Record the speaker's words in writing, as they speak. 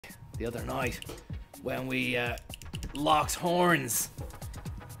the other night when we locked horns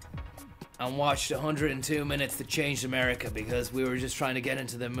and watched 102 Minutes That Changed America because we were just trying to get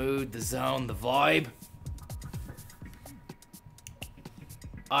into the mood, the zone, the vibe.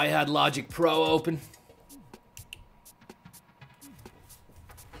 I had Logic Pro open.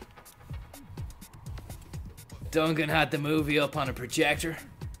 Duncan had the movie up on a projector.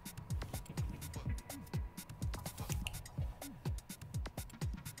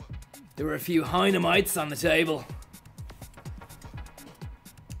 There were a few dynamites on the table.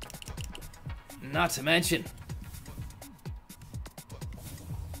 Not to mention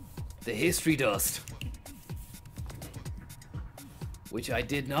the history dust, which I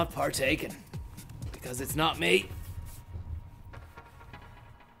did not partake in because it's not me.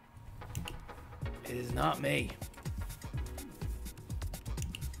 It is not me.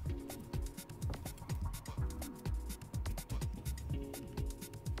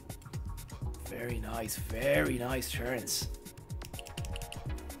 Very nice turns.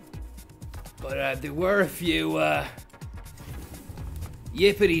 But there were a few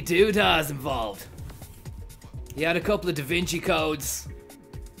yippity doodahs involved. He had a couple of Da Vinci codes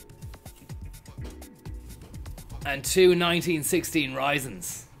and 2 1916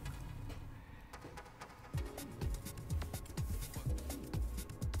 Ryzens.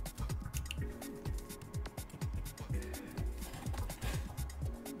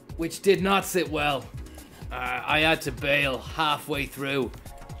 Which did not sit well. I had to bail halfway through.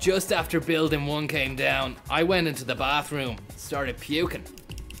 Just after building 1 came down, I went into the bathroom, started puking.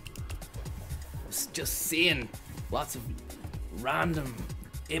 I was just seeing lots of random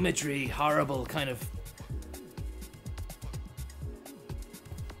imagery, horrible kind of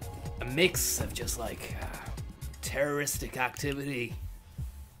a mix of just like terroristic activity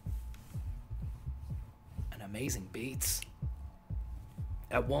and amazing beats.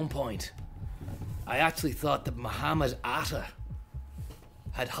 At one point, I actually thought that Muhammad Atta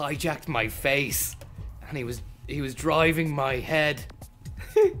had hijacked my face and he was driving my head.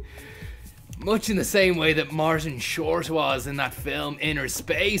 Much in the same way that Martin Short was in that film Inner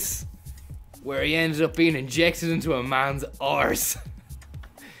Space, where he ended up being injected into a man's arse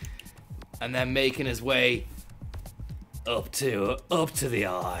and then making his way up to the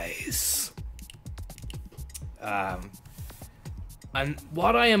eyes. And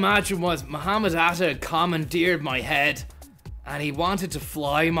what I imagined was Muhammad Atta had commandeered my head and he wanted to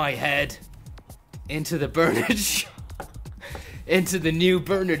fly my head into the Bernard Shaw, into the new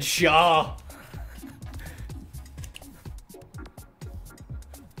Bernard Shaw.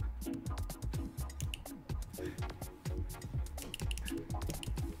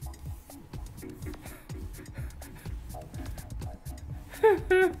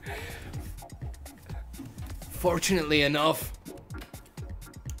 Fortunately enough,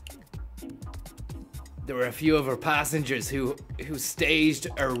 there were a few of our passengers who staged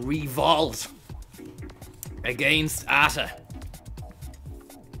a revolt against Atta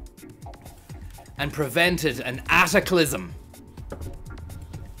and prevented an Attaclism.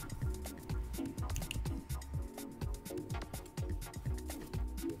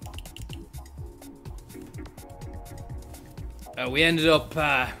 We ended up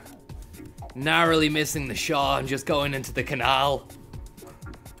narrowly missing the Shaw and just going into the canal.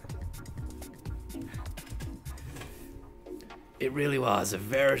 It really was a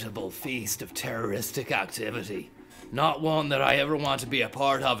veritable feast of terroristic activity. Not one that I ever want to be a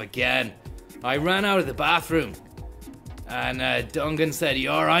part of again. I ran out of the bathroom and Duncan said, "You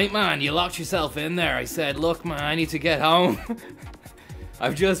alright, man? You locked yourself in there." I said, "Look, man, I need to get home."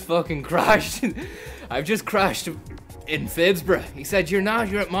 I've just fucking crashed. I've just crashed in Phibsborough. He said, "You're not,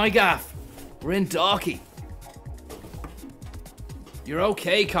 you're at my gaff. We're in Dalkey." "You're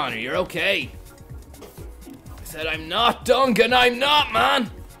okay, Conor, you're okay." I said, "I'm not, Duncan, I'm not, man.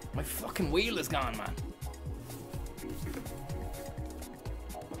 My fucking wheel is gone, man."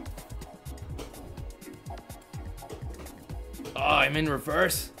 Oh, I'm in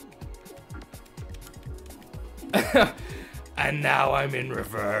reverse. And now I'm in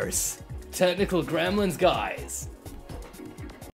reverse. Technical gremlins, guys.